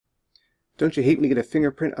Don't you hate when you get a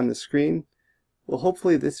fingerprint on the screen? Well,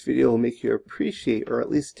 hopefully this video will make you appreciate, or at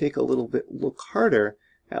least take a little bit look harder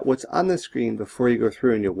at what's on the screen before you go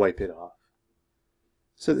through and you wipe it off.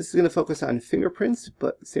 So this is going to focus on fingerprints,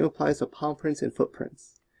 but the same applies to palm prints and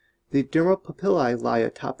footprints. The dermal papillae lie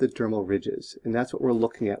atop the dermal ridges, and that's what we're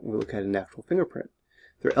looking at when we look at an actual fingerprint.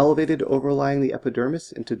 They're elevated overlying the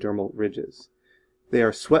epidermis into dermal ridges. They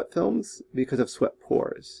are sweat films because of sweat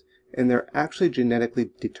pores, and they're actually genetically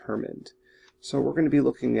determined. So we're going to be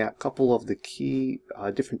looking at a couple of the key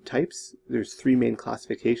different types. There's three main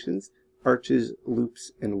classifications: arches,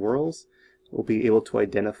 loops, and whorls. We'll be able to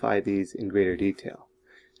identify these in greater detail.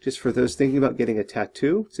 Just for those thinking about getting a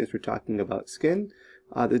tattoo, since we're talking about skin,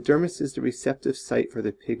 the dermis is the receptive site for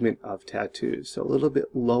the pigment of tattoos. So a little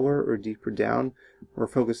bit lower or deeper down, we're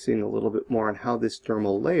focusing a little bit more on how this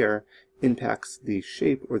dermal layer impacts the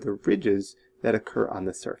shape or the ridges that occur on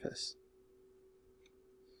the surface.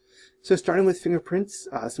 So starting with fingerprints,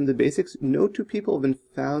 some of the basics. No two people have been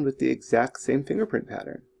found with the exact same fingerprint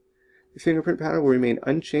pattern. The fingerprint pattern will remain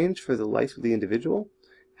unchanged for the life of the individual.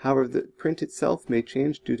 However, the print itself may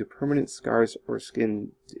change due to permanent scars or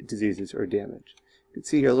skin diseases or damage. You can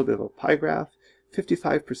see here a little bit of a pie graph.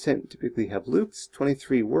 55% typically have loops,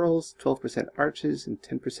 23 whorls, 12% arches, and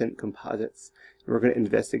 10% composites. And we're going to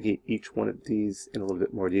investigate each one of these in a little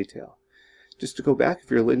bit more detail. Just to go back,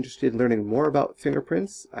 if you're interested in learning more about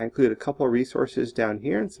fingerprints, I included a couple of resources down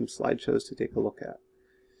here and some slideshows to take a look at.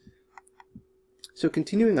 So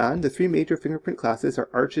continuing on, the three major fingerprint classes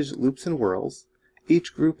are arches, loops, and whorls.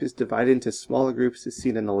 Each group is divided into smaller groups as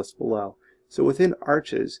seen in the list below. So within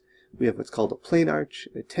arches, we have what's called a plain arch,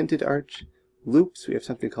 a tented arch. Loops, we have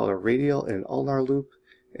something called a radial and an ulnar loop.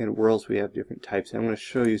 And whorls, we have different types. And I'm going to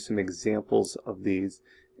show you some examples of these,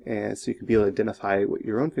 and so you can be able to identify what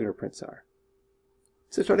your own fingerprints are.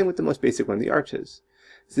 So starting with the most basic one, the arches.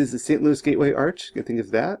 This is the St. Louis Gateway Arch. You can think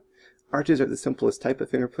of that. Arches are the simplest type of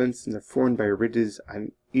fingerprints, and they're formed by ridges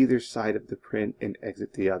on either side of the print and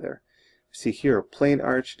exit the other. See here a plain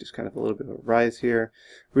arch, just kind of a little bit of a rise here.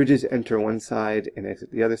 Ridges enter one side and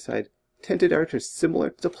exit the other side. Tented arch is similar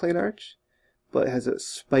to the plain arch, but it has a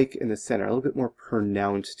spike in the center, a little bit more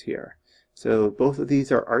pronounced here. So both of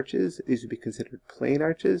these are arches. These would be considered plain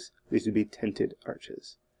arches. These would be tented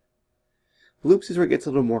arches. Loops is where it gets a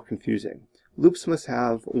little more confusing. Loops must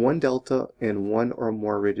have one delta and one or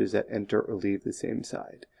more ridges that enter or leave the same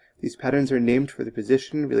side. These patterns are named for the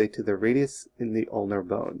position related to the radius in the ulnar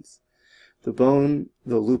bones. The bone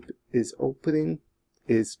the loop is opening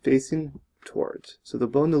is facing towards. So the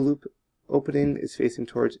bone the loop opening is facing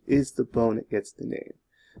towards is the bone that gets the name.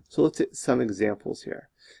 So let's hit some examples here.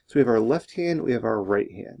 So we have our left hand, we have our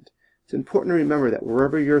right hand. It's important to remember that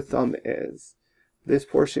wherever your thumb is, this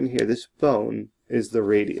portion here, this bone, is the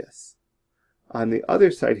radius. On the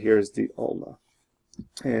other side here is the ulna.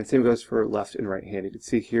 And same goes for left and right hand. You can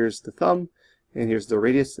see here's the thumb, and here's the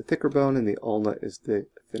radius, the thicker bone, and the ulna is the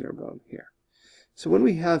thinner bone here. So when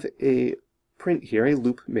we have a print here, a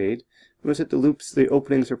loop made, notice that the loops, the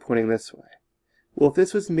openings are pointing this way. Well, if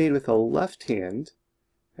this was made with a left hand,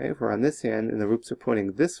 okay, if we're on this hand and the loops are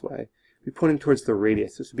pointing this way, we'd be pointing towards the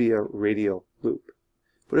radius. This would be a radial loop.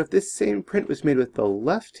 But if this same print was made with the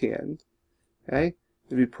left hand, okay, it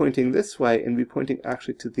would be pointing this way and be pointing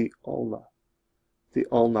actually to the ulna. The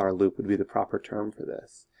ulnar loop would be the proper term for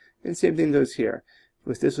this. And same thing goes here.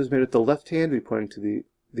 If this was made with the left hand, it would be pointing to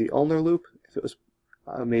the ulnar loop. If it was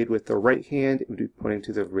made with the right hand, it would be pointing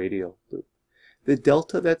to the radial loop. The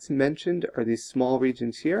delta that's mentioned are these small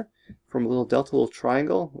regions here. From a little delta, little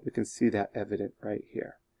triangle, we can see that evident right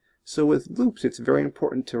here. So with loops, it's very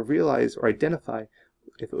important to realize or identify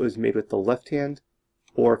if it was made with the left hand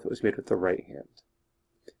or if it was made with the right hand.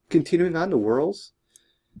 Continuing on to whorls.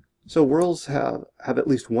 So whorls have at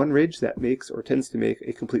least one ridge that makes or tends to make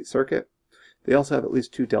a complete circuit. They also have at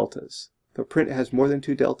least two deltas. If a print has more than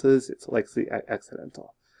two deltas, it's likely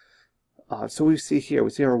accidental. So we see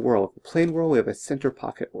our whorl. A plain whorl, we have a center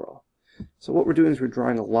pocket whorl. So what we're doing is we're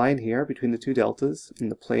drawing a line here between the two deltas in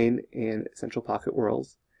the plain and central pocket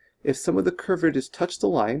whorls. If some of the curved ridges touch the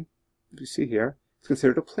line, as you see here, it's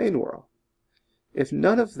considered a plain whorl. If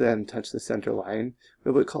none of them touch the center line, we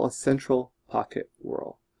have what we call a central pocket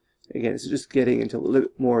whorl. Again, this is just getting into a little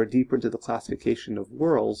bit more deeper into the classification of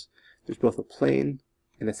whorls. There's both a plain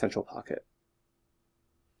and a central pocket.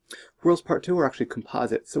 Whorls part 2 are actually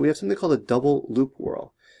composite. So we have something called a double loop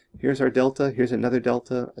whorl. Here's our delta, here's another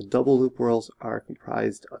delta. A double loop whorls are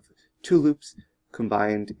comprised of two loops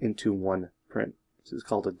combined into one print. This is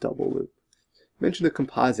called a double loop. Mentioned a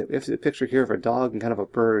composite. We have a picture here of a dog and kind of a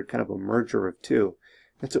bird, kind of a merger of two.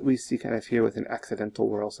 That's what we see kind of here with an accidental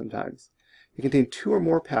whorl sometimes. They contain two or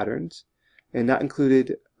more patterns. and not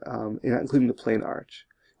including the plain arch,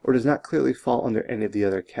 or does not clearly fall under any of the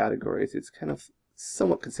other categories. It's kind of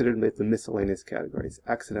somewhat considered with the miscellaneous categories.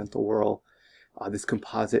 Accidental whorl, this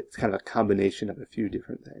composite, it's kind of a combination of a few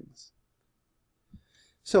different things.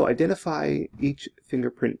 So identify each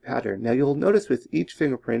fingerprint pattern. Now you'll notice with each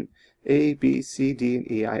fingerprint, A, B, C, D,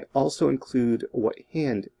 and E, I also include what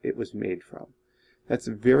hand it was made from. That's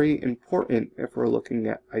very important if we're looking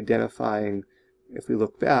at identifying. If we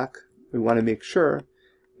look back, we want to make sure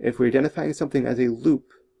if we're identifying something as a loop,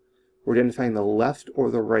 we're identifying the left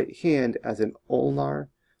or the right hand as an ulnar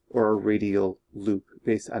or a radial loop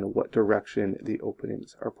based on what direction the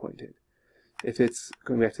openings are pointed. If it's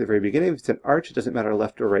going back to the very beginning, if it's an arch, it doesn't matter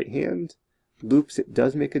left or right hand. Loops, it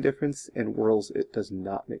does make a difference, and whorls, it does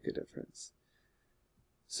not make a difference.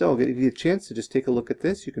 So if you get a chance to just take a look at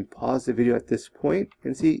this, you can pause the video at this point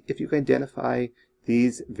and see if you can identify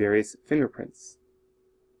these various fingerprints.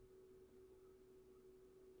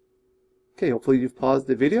 Okay, hopefully you've paused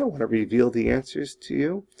the video. I want to reveal the answers to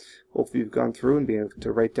you. Hopefully you've gone through and been able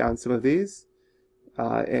to write down some of these.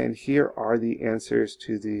 And here are the answers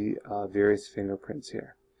to the various fingerprints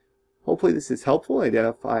here. Hopefully this is helpful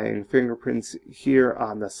identifying fingerprints here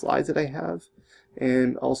on the slides that I have,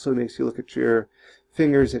 and also makes you look at your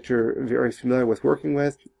fingers that you're very familiar with working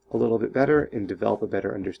with a little bit better and develop a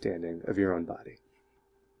better understanding of your own body.